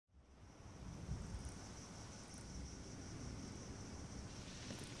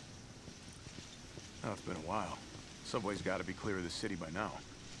Well, it's been a while. Subway's got to be clear of the city by now.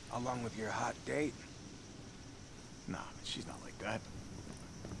 Along with your hot date. Nah, but she's not like that.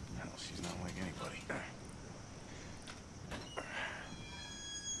 Hell, she's not like anybody.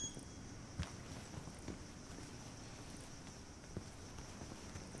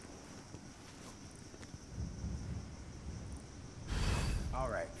 All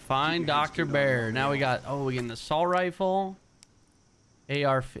right. Find Dr. Bear. Now we got, oh, we get an assault rifle,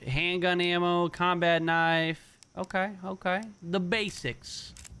 AR handgun ammo, combat knife. Okay, okay. The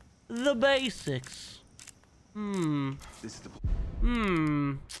basics. The basics. This is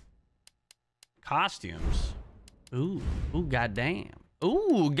the... Costumes. Ooh, ooh, goddamn.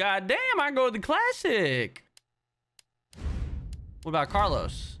 Ooh, goddamn, I go with the classic. What about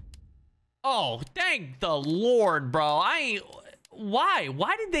Carlos? Oh, thank the Lord, bro. I ain't... Why?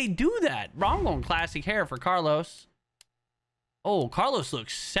 Why did they do that? Bro, I'm going classic hair for Carlos. Oh, Carlos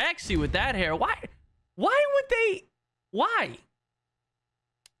looks sexy with that hair. Why? Why would they... Why?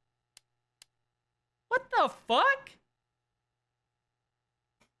 What the fuck?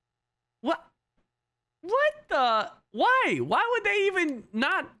 What? What the... Why? Why would they even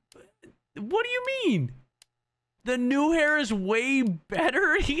not... What do you mean? The new hair is way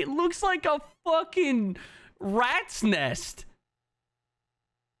better? He looks like a fucking rat's nest.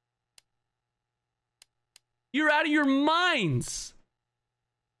 You're out of your minds.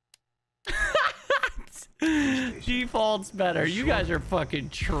 Default's better. You guys are fucking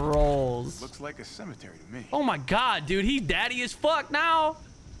trolls. Looks like a cemetery to me. Oh my god, dude. He's daddy as fuck now.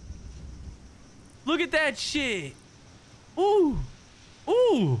 Look at that shit. Ooh.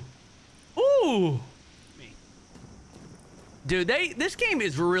 Ooh. Ooh. Dude, this game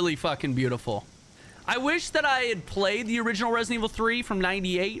is really fucking beautiful. I wish that I had played the original Resident Evil 3 from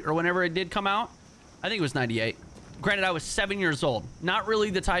 98 or whenever it did come out. I think it was 98. Granted, I was 7 years old. Not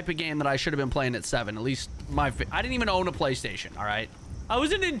really the type of game that I should have been playing at 7. At least I didn't even own a PlayStation, all right? I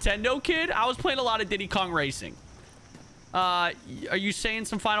was a Nintendo kid. I was playing a lot of Diddy Kong Racing. Are you saying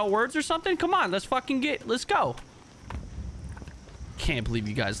some final words or something? Come on, let's go. Can't believe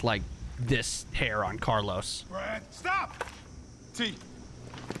you guys like this hair on Carlos. Brad, stop! T.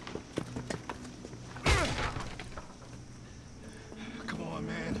 Come on,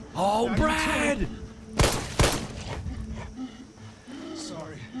 man. Oh, Now Brad!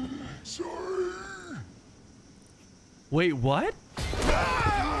 Sorry. Sorry. Wait, what?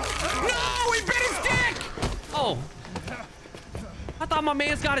 No, he bit his dick! Oh. I thought my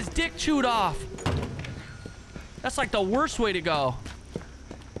man's got his dick chewed off. That's like the worst way to go.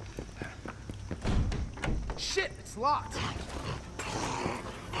 Shit, it's locked.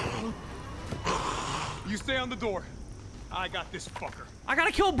 You stay on the door. I got this fucker. I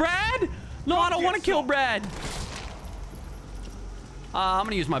gotta kill Brad? No, I don't want to kill Brad. I'm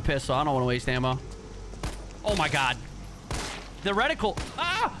gonna use my pistol. I don't want to waste ammo. Oh my god. The reticle.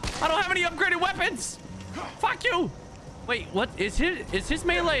 Ah! I don't have any upgraded weapons. Fuck you. Wait, what is his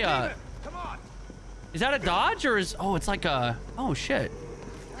melee? Come on. Is that a dodge or is... Oh, it's like a... Oh, shit.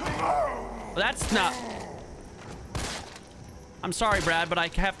 Well, that's not... I'm sorry, Brad, but I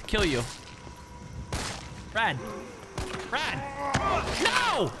have to kill you. Brad.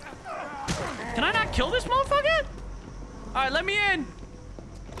 No! Can I not kill this motherfucker? All right, let me in.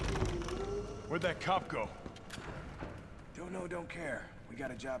 Where'd that cop go? Don't know, don't care. We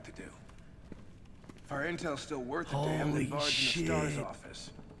got a job to do. If our intel's still worth it to him, then Bard's in the STARS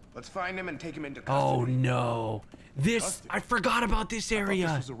office. Let's find him and take him into custody. Oh, no. This... I forgot about this area.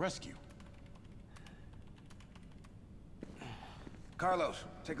 This was a rescue. Carlos,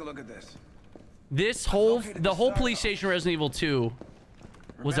 take a look at this. The whole police station Resident Evil 2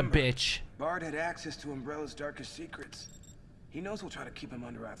 was a bitch. Bard had access to Umbrella's darkest secrets. He knows we'll try to keep him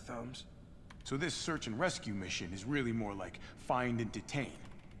under our thumbs. So this search and rescue mission is really more like find and detain.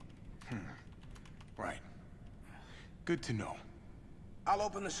 Right. Good to know. I'll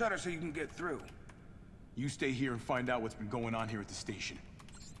open the shutter so you can get through. You stay here and find out what's been going on here at the station.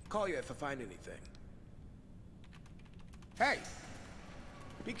 Call you if I find anything. Hey!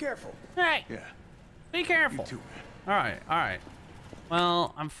 Be careful. Hey! Yeah. Be careful. You too, man. All right.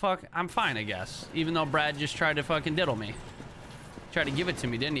 Well, I'm fine, I guess. Even though Brad just tried to fucking diddle me. Tried to give it to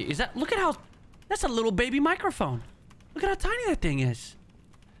me, didn't he? Look at how... That's a little baby microphone. Look at how tiny that thing is.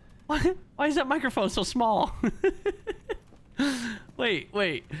 Why is that microphone so small?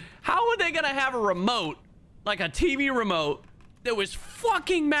 Wait. How are they gonna have a remote, like a TV remote, that was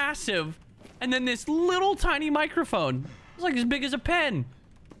fucking massive, and then this little tiny microphone? It's like as big as a pen.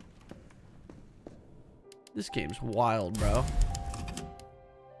 This game's wild, bro.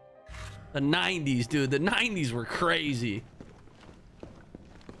 The 90s, dude. The 90s were crazy.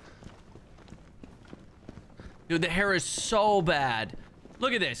 Dude, the hair is so bad.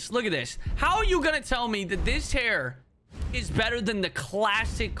 Look at this. Look at this. How are you gonna tell me that this hair is better than the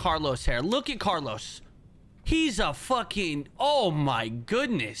classic Carlos hair? Look at Carlos. He's a fucking... Oh my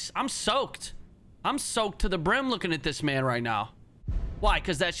goodness. I'm soaked. I'm soaked to the brim looking at this man right now. Why?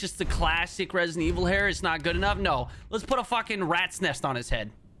 Because that's just the classic Resident Evil hair? It's not good enough? No. Let's put a fucking rat's nest on his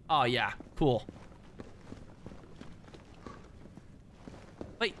head. Oh, yeah. Cool.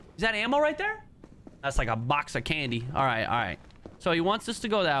 Wait, is that ammo right there? That's like a box of candy. All right, all right. So he wants us to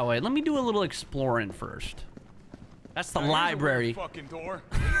go that way. Let me do a little exploring first. That's the library. Fucking door.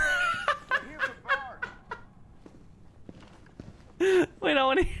 Wait, I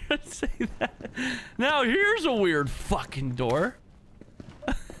want to hear it say that. Now here's a weird fucking door.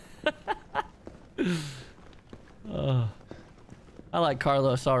 I like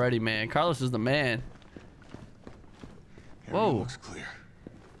Carlos already, man. Carlos is the man. Area Whoa. looks clear.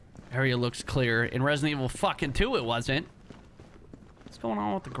 Area looks clear. In Resident Evil fucking 2, it wasn't. What's going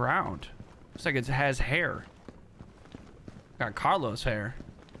on with the ground? Looks like it has hair. Got Carlos hair.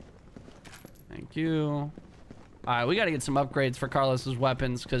 Thank you. All right, we got to get some upgrades for Carlos's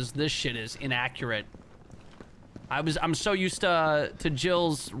weapons because this shit is inaccurate. I'm so used to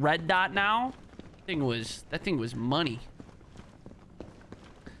Jill's red dot now. That thing was money.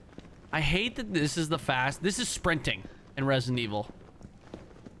 I hate that this is this is sprinting in Resident Evil.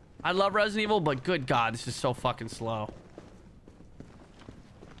 I love Resident Evil, but good God, this is so fucking slow.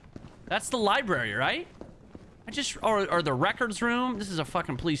 That's the library, right? Or the records room. This is a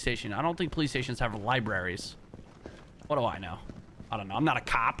fucking police station. I don't think police stations have libraries. What do I know? I don't know. I'm not a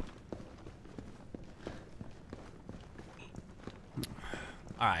cop.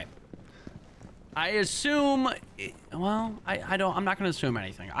 All right. I assume... Well, I'm not going to assume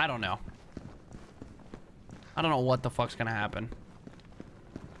anything. I don't know. I don't know what the fuck's going to happen.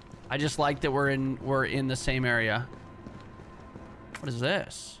 I just like that we're in the same area. What is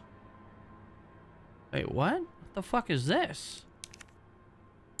this? Wait, what? What the fuck is this?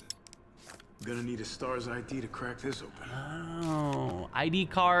 I'm gonna need a STARS ID to crack this open. Oh, ID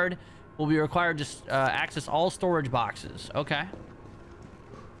card will be required to access all storage boxes. Okay.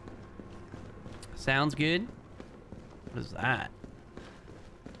 Sounds good. What is that?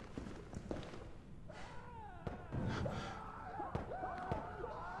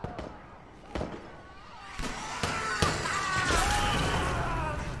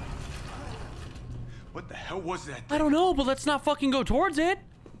 What the hell was that thing? I don't know, but let's not fucking go towards it.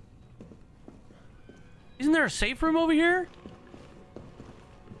 Isn't there a safe room over here?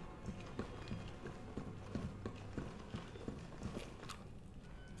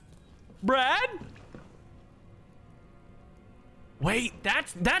 Brad? Wait,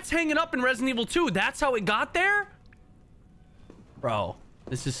 that's hanging up in Resident Evil 2. That's how it got there? Bro,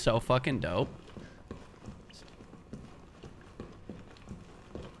 this is so fucking dope.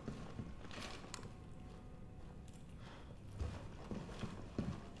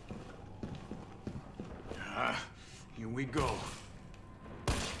 Here we go.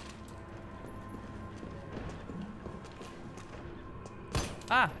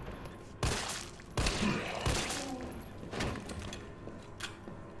 Ah.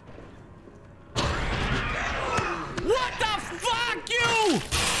 What the fuck, you?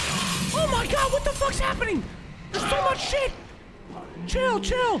 Oh my God, what the fuck's happening? There's so much shit. Chill,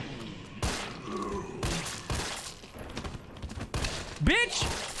 chill. Bitch,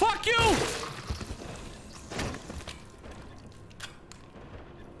 fuck you.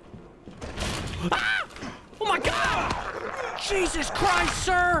 Ah! Oh my God! Jesus Christ,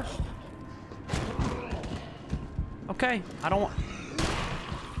 sir! Okay, I don't want...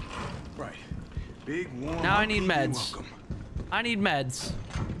 Right. Big warm. Now I need meds. I need meds.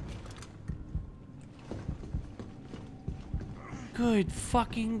 Good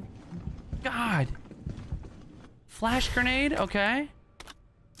fucking God. Flash grenade, okay.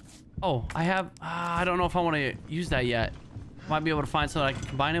 Oh, I have... I don't know if I want to use that yet. Might be able to find something I can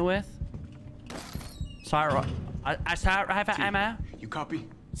combine it with. Sorry, I have ammo. You copy?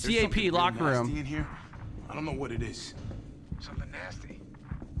 CAP locker room. In here. I don't know what it is. Something nasty.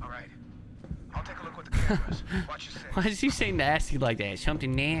 All right. I'll take a look with the cameras. Watch your six. Why does he say nasty like that?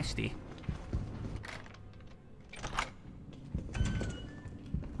 Something nasty.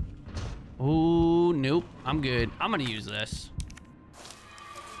 Ooh, nope. I'm good. I'm gonna use this.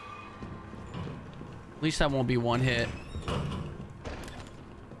 At least that won't be one hit.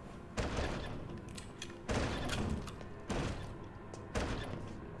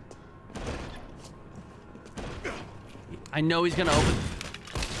 I know he's gonna open.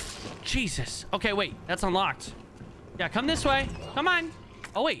 Jesus. Okay, wait. That's unlocked. Yeah, come this way. Come on.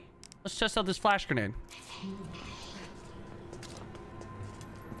 Oh, wait. Let's test out this flash grenade.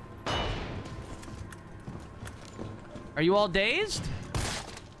 Are you all dazed?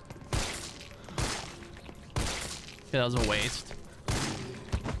 Yeah, that was a waste.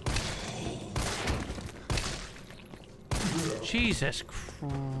 Jesus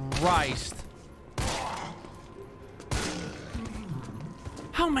Christ.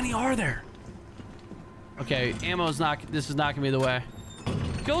 How many are there? Okay, ammo's not... This is not gonna be the way.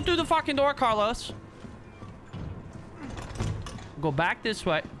 Go through the fucking door, Carlos. Go back this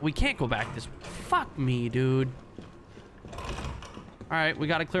way. We can't go back this way. Fuck me, dude. Alright, we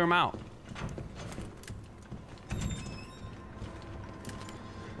gotta clear them out.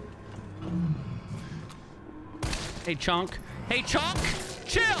 Hey, Chunk. Hey, Chunk!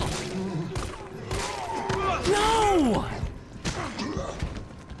 Chill! No!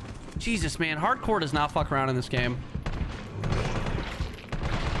 Jesus, man. Hardcore does not fuck around in this game.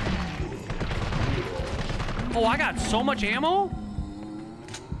 Oh, I got so much ammo?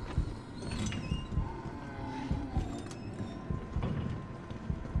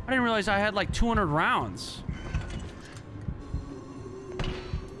 I didn't realize I had like 200 rounds.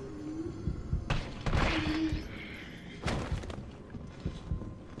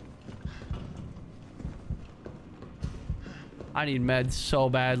 I need meds so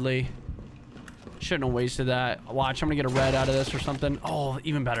badly. Shouldn't have wasted that. Watch, I'm gonna get a red out of this or something. Oh,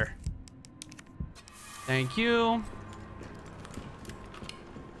 even better. Thank you.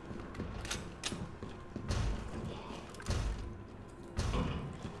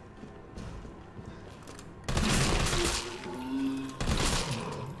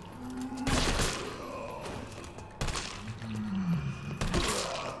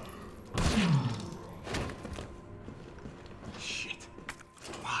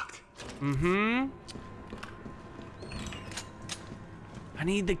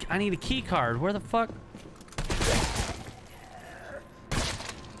 I need a key card. Where the fuck?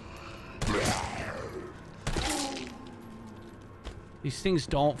 These things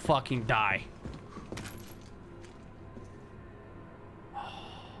don't fucking die.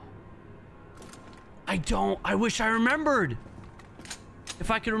 I wish I remembered.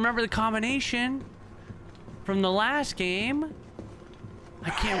 If I could remember the combination from the last game. I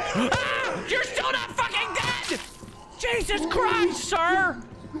can't. Ah! You're still not fucking dead! Jesus Christ, sir!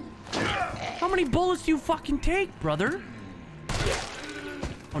 How many bullets do you fucking take, brother?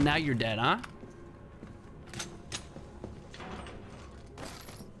 Oh, now you're dead, huh?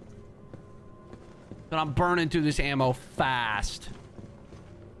 But I'm burning through this ammo fast.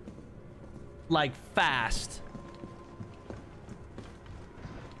 Like, fast.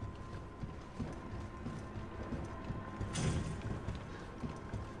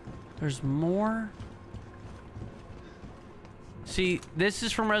 There's more. See, this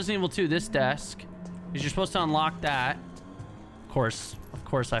is from Resident Evil 2, this desk. Because you're supposed to unlock that. Of course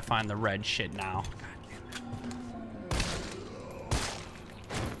I find the red shit now. God damn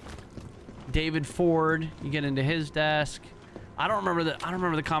it. David Ford, you get into his desk. I don't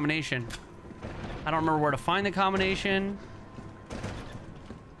remember the combination. I don't remember where to find the combination.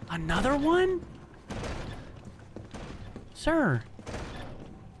 Another one? Sir.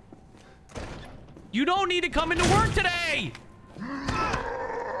 You don't need to come into work today!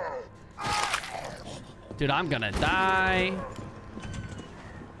 Dude, I'm gonna die.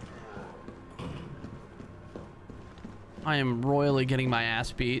 I am royally getting my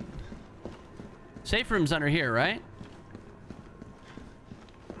ass beat. Safe room's under here, right?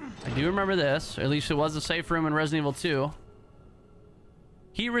 I do remember this. Or at least it was a safe room in Resident Evil 2.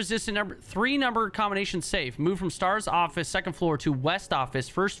 Key resistant three number combination safe. Move from Star's office, second floor, to West office,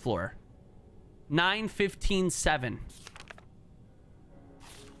 first floor. 915-7.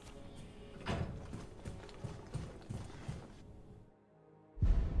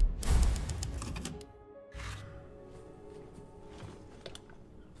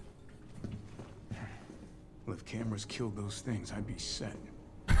 Well, if cameras killed those things, I'd be set.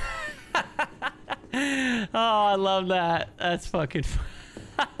 Oh, I love that. That's fucking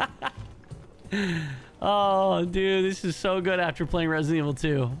Oh, dude, this is so good after playing Resident Evil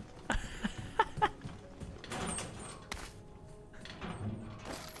 2.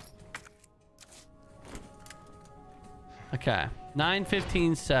 Okay,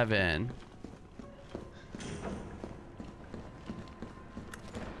 915-7.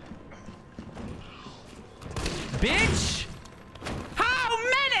 Bitch! How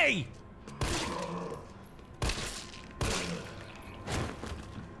many?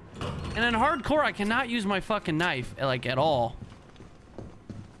 And in hardcore, I cannot use my fucking knife, like, at all.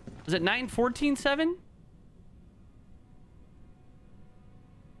 Is it 914-7?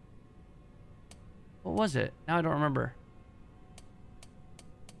 What was it? Now I don't remember.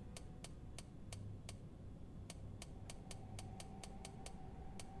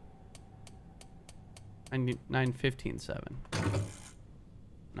 I need 9:15:7.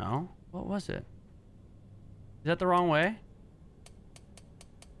 No? What was it? Is that the wrong way?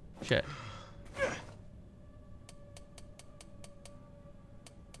 Shit.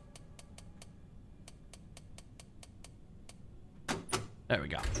 There we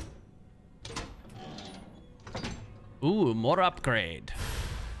go. Ooh, more upgrade.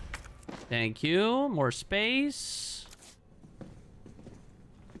 Thank you. More space.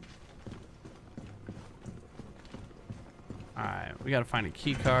 Alright, we gotta find a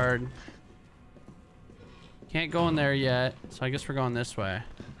key card. Can't go in there yet, so I guess we're going this way.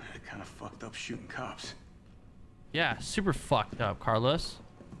 Kind of fucked up shooting cops. Yeah, super fucked up, Carlos.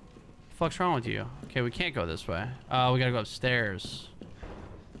 What the fuck's wrong with you? Okay, we can't go this way. We gotta go upstairs.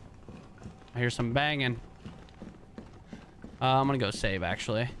 I hear some banging. I'm gonna go save,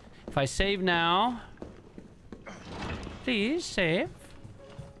 actually. If I save now... Please, save.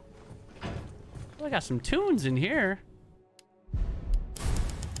 Oh, I got some tunes in here.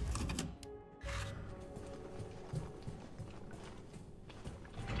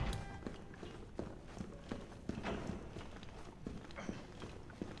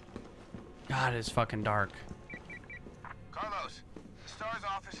 God, it's fucking dark. Carlos, the STARS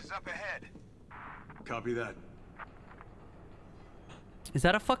office is up ahead. Copy that. Is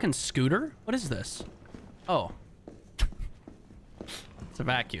that a fucking scooter? What is this? Oh. It's a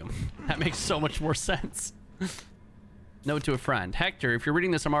vacuum. That makes so much more sense. Note to a friend. Hector, if you're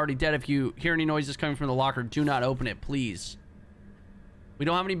reading this, I'm already dead. If you hear any noises coming from the locker, do not open it, please. We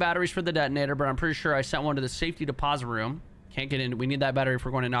don't have any batteries for the detonator, but I'm pretty sure I sent one to the safety deposit room. Can't get in. We need that battery if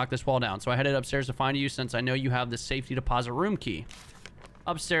we're going to knock this wall down. So I headed upstairs to find you since I know you have the safety deposit room key.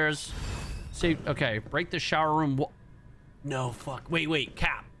 Upstairs. Safe. Okay. Break the shower room wall. No, fuck. Wait.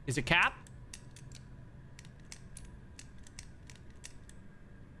 Cap. Is it Cap?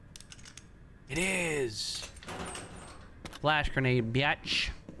 It is. Flash grenade, biatch.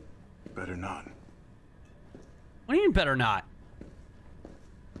 Better not. What do you mean better not?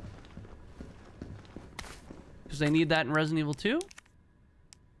 Because they need that in Resident Evil 2?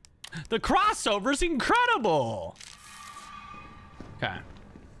 The crossover's incredible! Okay.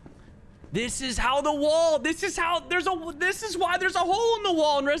 This is how the wall... This is how... This is why there's a hole in the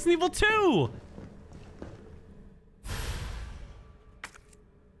wall in Resident Evil 2!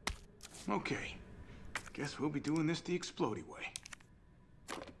 Okay. Guess we'll be doing this the explodey way.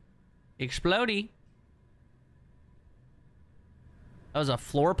 Explodey? That was a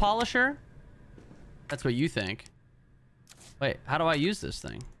floor polisher? That's what you think. Wait, how do I use this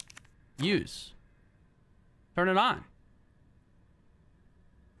thing? Use. Turn it on.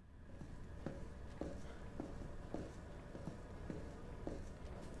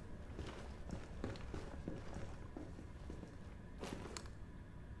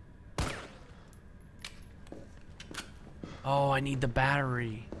 Oh, I need the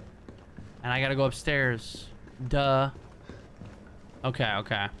battery. And I gotta go upstairs. Duh. Okay.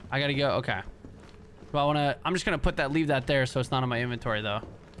 I gotta go. Okay. Well, I'm just gonna leave that there so it's not in my inventory though.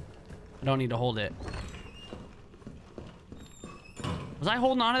 I don't need to hold it. Was I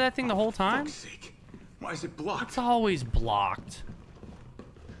holding on to that thing the whole time? For fuck's sake. Why is it blocked? It's always blocked.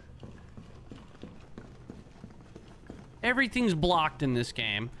 Everything's blocked in this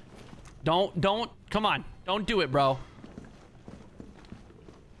game. Don't, come on. Don't do it, bro.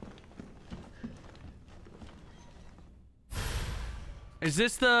 Is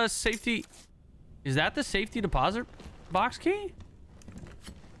this the safety... Is that the safety deposit box key?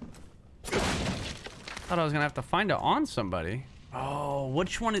 Thought I was gonna have to find it on somebody. Oh,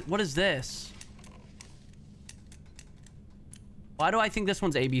 which one? What is this? Why do I think this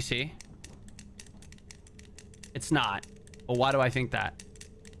one's ABC? It's not. But why do I think that?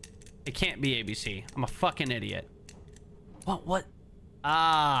 It can't be ABC. I'm a fucking idiot. What?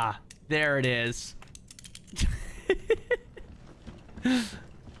 Ah, there it is.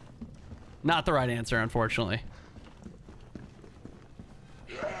 Not the right answer, unfortunately.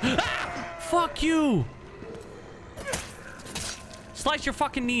 Ah! Fuck you! Slice your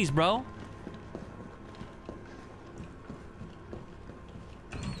fucking knees, bro.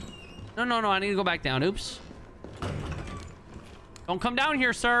 No, I need to go back down. Oops. Don't come down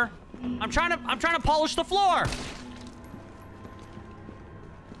here, sir. I'm trying to polish the floor. I'm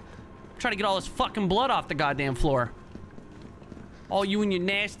trying to get all this fucking blood off the goddamn floor. All you and your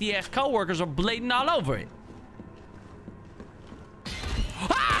nasty ass coworkers are blading all over it.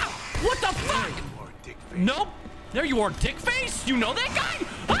 Ah! What the fuck? Nope. There you are, dick face. You know that guy?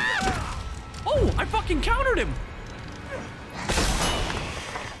 Ah! Oh, I fucking countered him.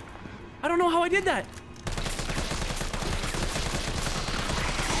 I don't know how I did that.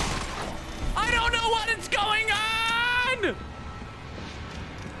 I don't know what is going on.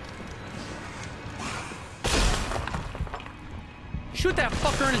 Shoot that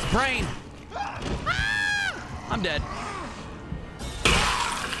fucker in his brain. Ah! I'm dead.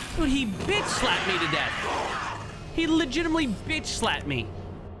 Dude, he bitch slapped me to death. He legitimately bitch slapped me.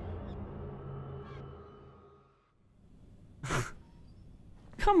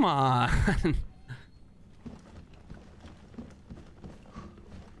 Come on.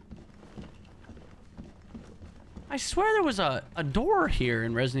 I swear there was a door here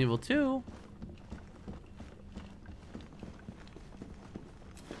in Resident Evil 2.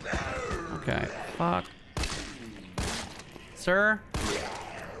 Okay, fuck. Sir?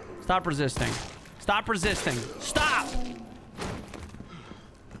 Stop resisting. Stop resisting. Stop!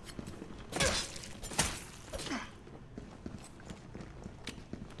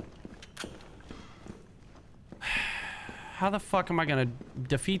 How the fuck am I gonna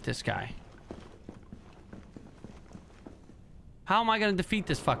defeat this guy? How am I gonna defeat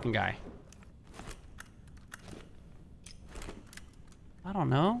this fucking guy? I don't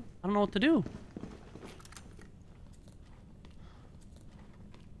know. I don't know what to do.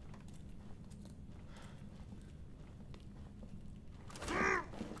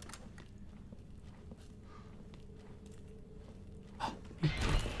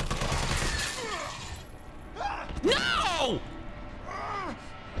 No!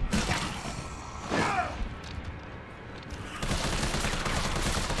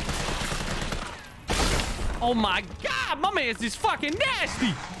 Oh my god, my man's is fucking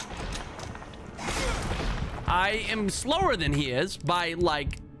nasty. I am slower than he is by a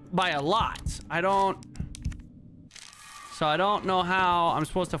lot. I don't know how I'm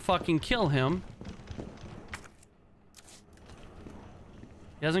supposed to fucking kill him.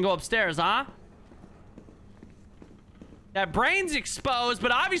 He doesn't go upstairs, huh? That brain's exposed,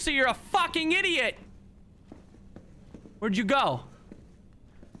 but obviously you're a fucking idiot. Where'd you go?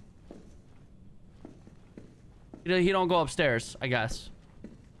 He don't go upstairs, I guess.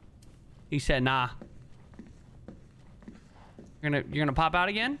 He said, nah. You're gonna pop out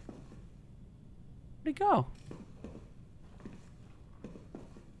again? Where'd he go?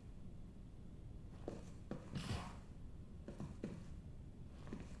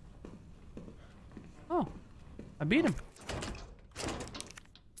 Oh, I beat him.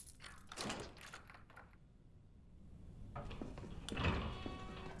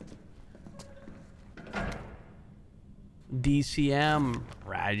 DCM,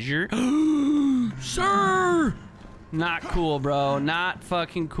 Roger. Sir! Not cool, bro. Not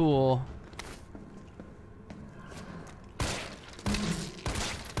fucking cool.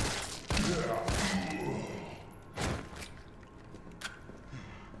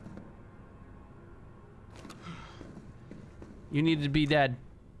 You need to be dead.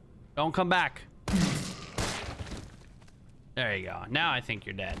 Don't come back. There you go. Now I think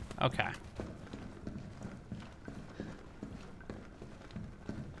you're dead. Okay.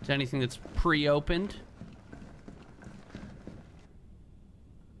 Is there anything that's pre-opened?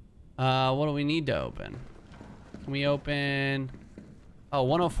 What do we need to open? Can we open... Oh,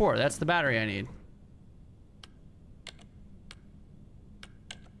 104. That's the battery I need.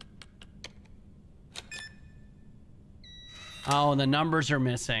 Oh, the numbers are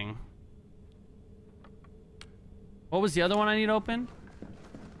missing. What was the other one I need to open?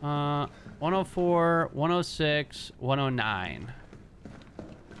 104, 106, 109.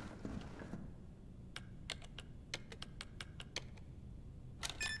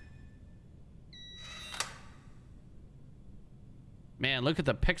 Man, look at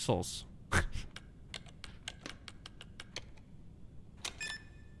the pixels.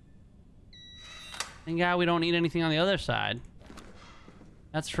 Thank God we don't need anything on the other side.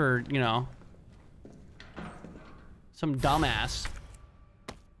 That's for, you know, some dumbass.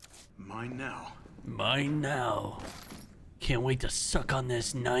 Mine now. Mine now. Can't wait to suck on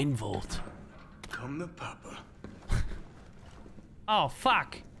this 9-volt. Come to Papa. Oh,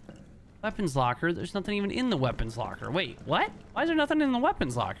 fuck. Weapons locker. There's nothing even in the weapons locker. Wait, what? Why is there nothing in the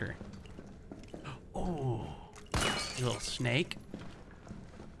weapons locker? Oh, you little snake.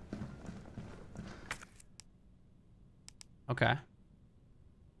 Okay.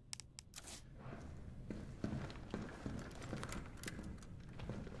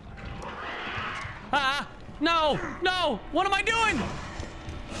 Ah! No! No! What am I doing?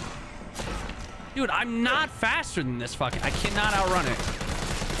 Dude, I'm not faster than this fucking... I cannot outrun it.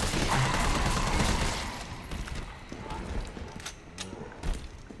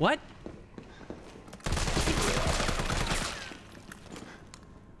 What?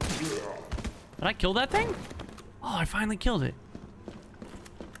 Did I kill that thing? Oh, I finally killed it.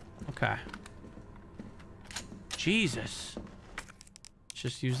 Okay. Jesus. Let's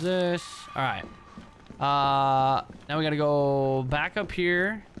just use this. All right. Now we gotta go back up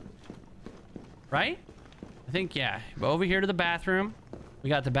here. Right? I think, yeah. Go over here to the bathroom. We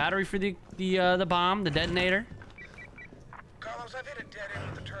got the battery for the bomb, the detonator. Carlos, I've hit a dead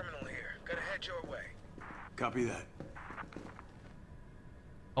end with the terminal here. Gotta head your way. Copy that.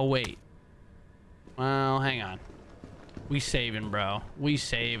 Oh, wait. Well, hang on. We saving, bro. We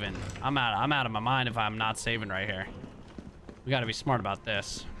saving. I'm out of my mind if I'm not saving right here. We gotta be smart about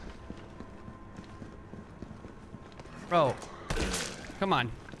this. Bro. Come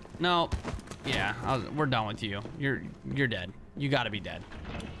on. No. Yeah, we're done with you. You're dead. You gotta be dead.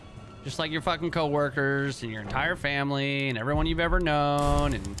 Just like your fucking coworkers and your entire family and everyone you've ever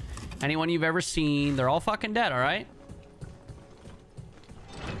known and anyone you've ever seen. They're all fucking dead, all right?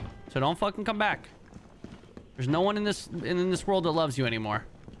 So don't fucking come back. There's no one in this world that loves you anymore.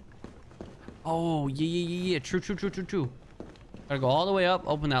 Oh, yeah. True. Gotta go all the way up,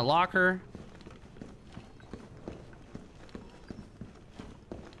 open that locker.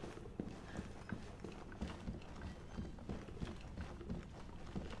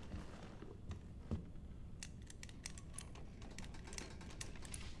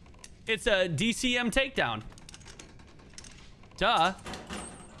 It's a DCM takedown. Duh.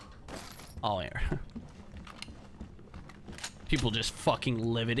 Oh, here. People just fucking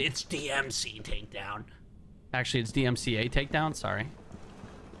livid. It's DMC takedown. Actually, it's DMCA takedown. Sorry.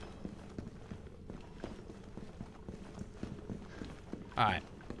 All right.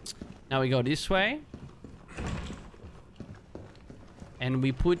 Now we go this way. And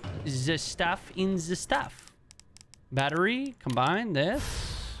we put the stuff in the stuff. Battery, combine this.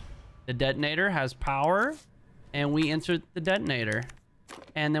 The detonator has power. And we insert the detonator.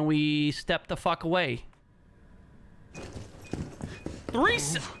 And then we step the fuck away.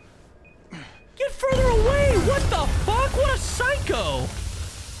 Get further away! What the fuck? What a psycho!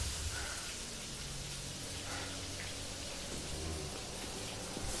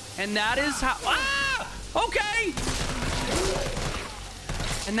 And that is how... Ah! Okay!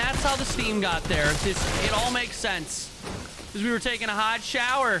 And that's how the steam got there. It all makes sense. Because we were taking a hot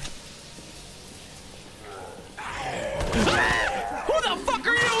shower. Ah! Who the fuck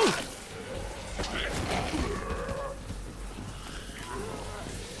are you?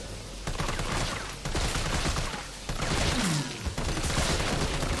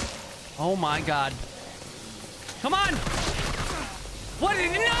 Oh my god. Come on! What?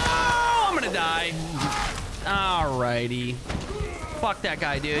 No! I'm gonna die. Alrighty. Fuck that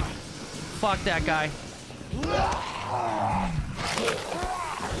guy, dude. Fuck that guy.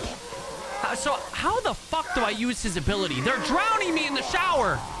 So, how the fuck do I use his ability? They're drowning me in the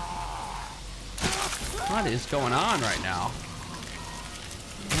shower! What is going on right now?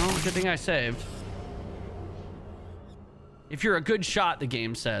 Well, good thing I saved. If you're a good shot, the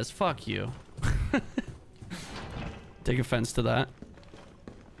game says. Fuck you. Take offense to that.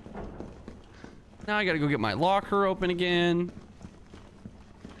 Now I gotta go get my locker open again.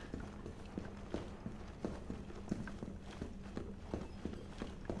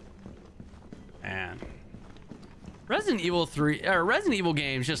 Man. Resident Evil 3 or Resident Evil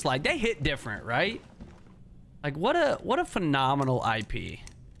games just like they hit different, right? Like what a phenomenal IP.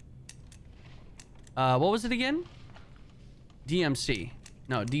 What was it again? DMC.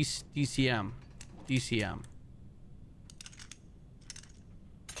 No, DCM. DCM.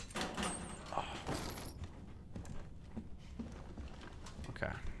 Oh.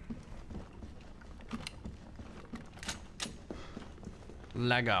 Okay.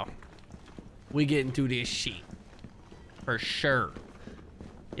 Lego. We get into this shit. For sure.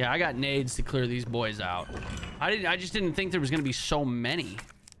 Yeah, I got nades to clear these boys out. I just didn't think there was gonna be so many.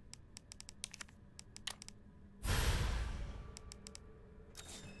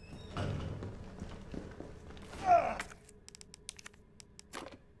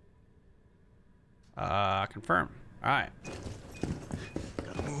 Confirm. All right.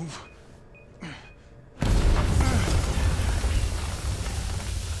 Gotta move.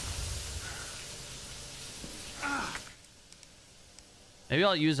 Maybe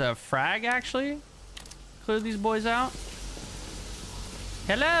I'll use a frag actually. Clear these boys out.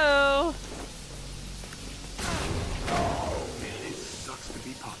 Hello. Oh man, it sucks to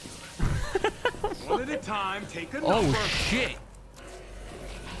be popular. One at a time. Take a number. Oh shit.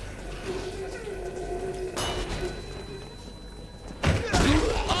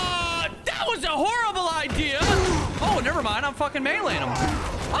 That was a horrible idea. Oh, never mind. I'm fucking meleeing him.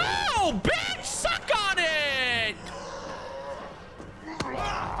 Oh, bitch, suck on it.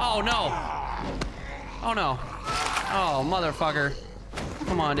 Oh no. Oh no. Oh, motherfucker.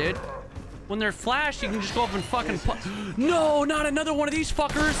 Come on, dude. When they're flashed, you can just go up and fucking no, not another one of these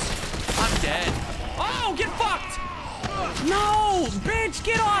fuckers. I'm dead. Oh, get fucked. No, bitch,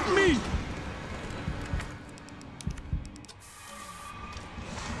 get off me.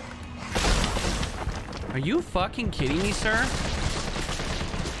 Are you fucking kidding me, sir?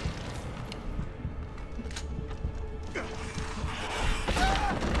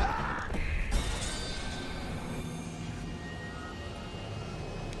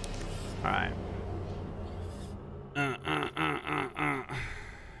 All right.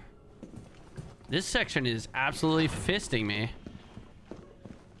 This section is absolutely fisting me.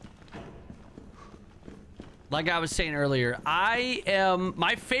 Like I was saying earlier,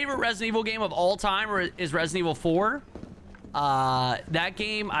 my favorite Resident Evil game of all time is Resident Evil 4. That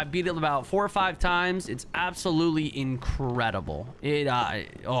game, I beat it about 4 or 5 times. It's absolutely incredible.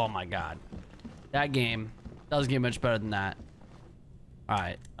 Oh my God. That game doesn't get much better than that. All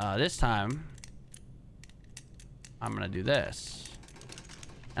right, this time, I'm gonna do this.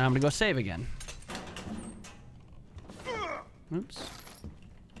 And I'm gonna go save again. Oops.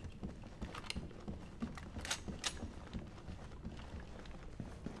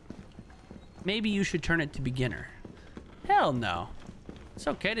 Maybe you should turn it to beginner. Hell no. It's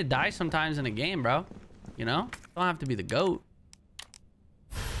okay to die sometimes in a game, bro. You know? Don't have to be the GOAT.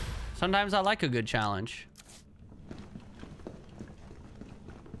 Sometimes I like a good challenge.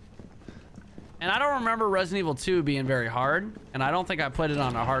 And I don't remember Resident Evil 2 being very hard. And I don't think I played it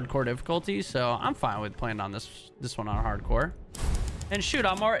on a hardcore difficulty. So I'm fine with playing on this one on hardcore. And shoot,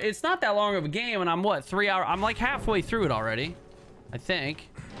 it's not that long of a game. And I'm what, 3 hours? I'm like halfway through it already. I think.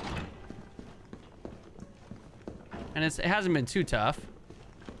 And it hasn't been too tough.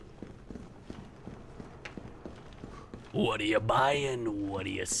 What are you buying? What are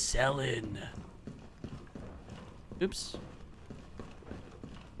you selling? Oops.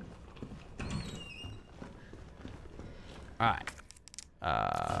 All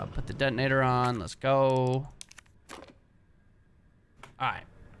right. Put the detonator on. Let's go. All right.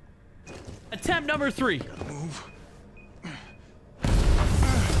 Attempt number 3. Gotta move.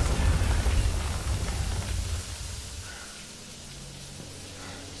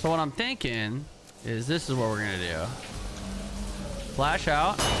 So what I'm thinking is this is what we're gonna do. Flash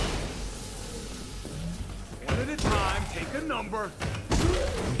out. One at a time, take a number.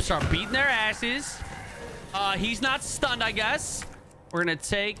 Start beating their asses. He's not stunned, I guess. We're gonna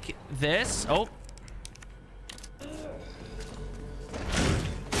take this. Oh.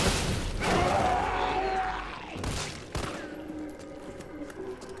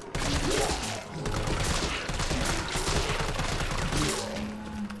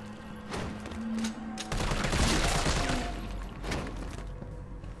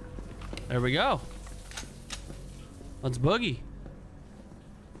 There we go. Let's boogie.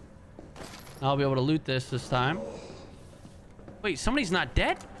 I'll be able to loot this time. Wait, somebody's not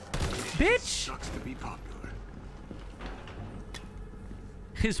dead? Bitch! Sucks to be popular.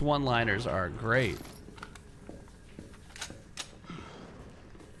 His one-liners are great.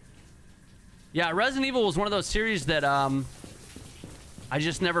 Yeah, Resident Evil was one of those series that I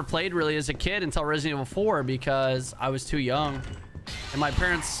just never played really as a kid until Resident Evil 4 because I was too young. And my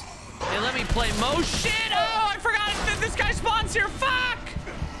parents, they let me play most shit. Oh, I forgot that this guy spawns here. Fuck!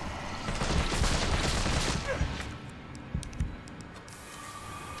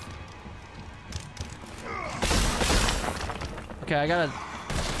 Okay, I gotta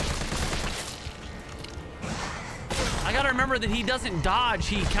remember that he doesn't dodge,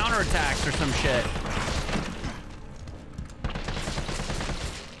 he counterattacks or some shit.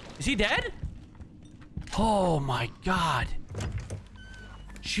 Is he dead? Oh my God.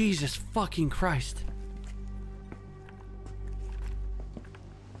 Jesus fucking Christ.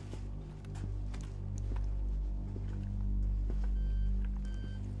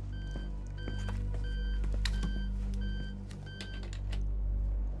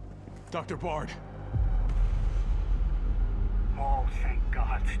 Dr. Bard. Oh, thank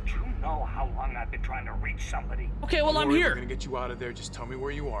God. Do you know how long I've been trying to reach somebody? Okay, well, I'm We're here. gonna get you out of there. Just tell me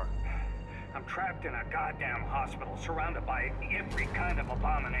where you are. I'm trapped in a goddamn hospital, surrounded by every kind of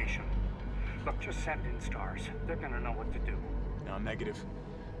abomination. Look, just send in stars. They're gonna know what to do. No, negative.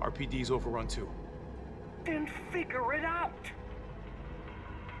 RPD's overrun too. Then figure it out.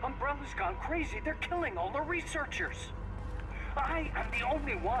 Umbrella's gone crazy. They're killing all the researchers. I am the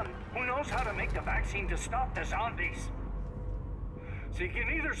only one who knows how to make the vaccine to stop the zombies. So you can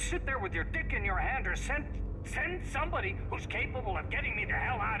either sit there with your dick in your hand or send somebody who's capable of getting me the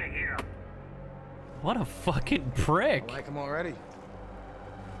hell out of here. What a fucking prick. I like him already.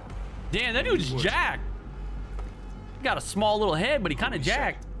 Damn, that dude's jacked. He got a small little head, but he kind of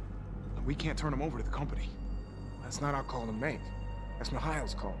jacked. We can't turn him over to the company. That's not our call to make. That's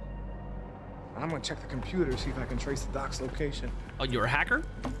Mihail's call. I'm gonna check the computer, see if I can trace the doc's location. Oh, you're a hacker?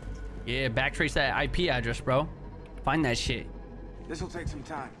 Yeah, backtrace that IP address, bro. Find that shit. This'll take some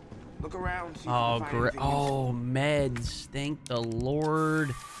time. Look around, see if Oh, you can find great. anything Oh, meds. Thank the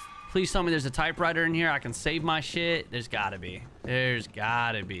Lord. Please tell me there's a typewriter in here. I can save my shit. There's gotta be. There's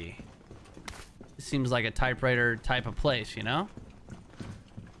gotta be. This seems like a typewriter type of place, you know?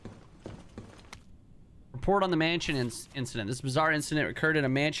 Report on the mansion incident. This bizarre incident occurred in a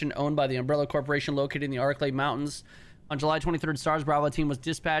mansion owned by the Umbrella Corporation located in the Arklay Mountains. On July 23rd, STARS Bravo team was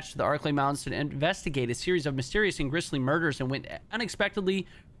dispatched to the Arklay Mountains to investigate a series of mysterious and grisly murders and went unexpectedly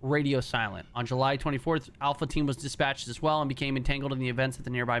radio silent. On July 24th, Alpha team was dispatched as well and became entangled in the events at the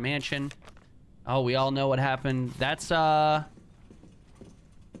nearby mansion. Oh, we all know what happened. That's,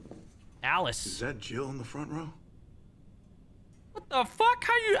 Alice. Is that Jill in the front row? What the fuck?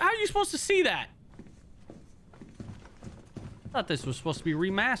 How are you supposed to see that? I thought this was supposed to be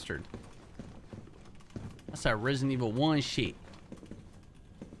remastered. That's that Resident Evil 1 shit.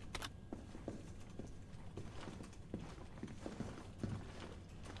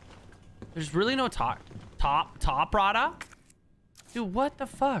 There's really no top rada? Dude, what the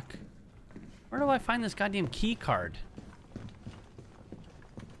fuck? Where do I find this goddamn key card?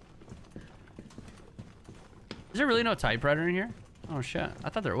 Is there really no typewriter in here? Oh shit, I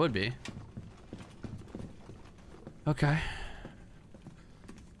thought there would be. Okay.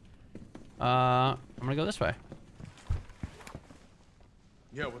 I'm gonna go this way.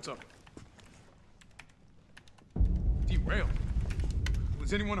 Yeah, what's up? Derailed.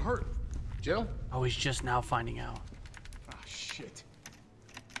 Was anyone hurt? Jill? Oh, he's just now finding out. Ah, shit.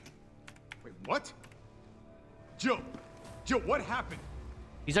 Wait, what? Jill! Jill, what happened?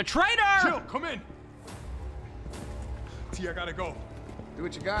 He's a traitor! Jill, come in! T, I gotta go. Do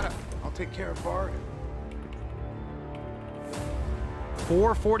what you gotta. I'll take care of Bard.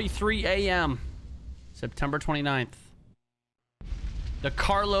 4:43 a.m. September 29th. The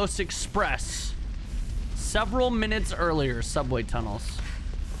Carlos Express. Several minutes earlier, subway tunnels.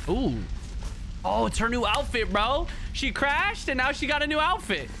 Ooh. Oh, it's her new outfit, bro. She crashed and now she got a new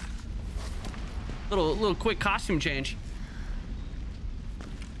outfit. Little quick costume change.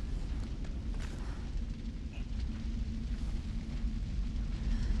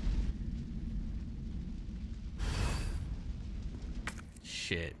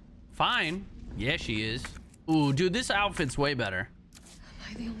 Shit. Fine. Yeah, she is. Ooh, dude, this outfit's way better.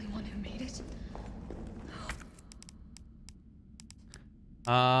 Am I the only one who made it?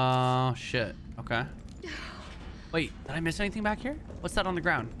 Shit. Okay. Wait, did I miss anything back here? What's that on the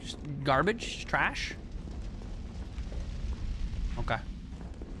ground? Just garbage? Trash? Okay.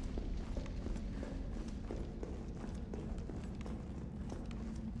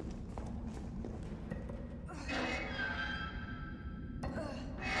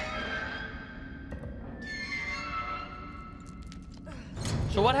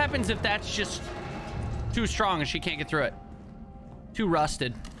 So what happens if that's just too strong and she can't get through it? Too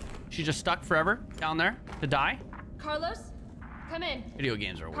rusted. She's just stuck forever down there to die? Carlos? Come in. Video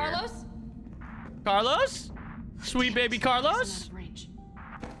games are weird. Carlos? Carlos? Sweet baby Carlos?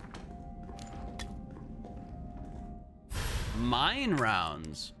 Mine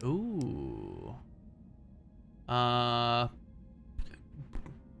rounds. Ooh. I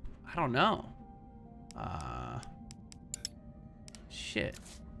don't know. Shit.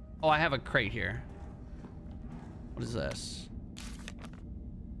 Oh, I have a crate here. What is this?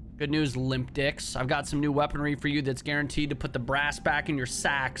 Good news, limp dicks. I've got some new weaponry for you that's guaranteed to put the brass back in your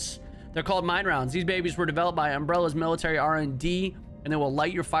sacks. They're called mine rounds. These babies were developed by Umbrella's military R&D, and they will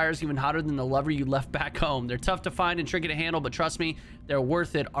light your fires even hotter than the lover you left back home. They're tough to find and tricky to handle, but trust me, they're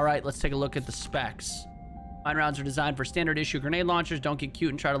worth it. All right, let's take a look at the specs. Mine rounds are designed for standard issue grenade launchers. Don't get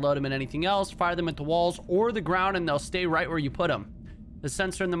cute and try to load them in anything else. Fire them at the walls or the ground, and they'll stay right where you put them. The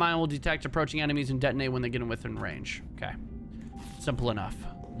sensor in the mine will detect approaching enemies and detonate when they get within range. Okay. Simple enough.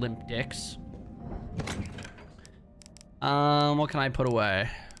 Limp dicks. What can I put away?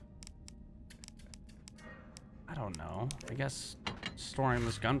 I don't know. I guess storing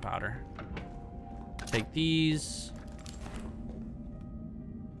this gunpowder. Take these.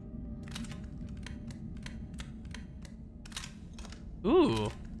 Ooh.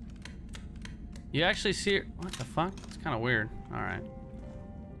 You actually see it? What the fuck? It's kind of weird. All right.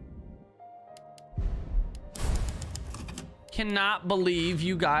 Cannot believe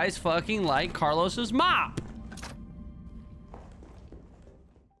you guys fucking like Carlos's mop.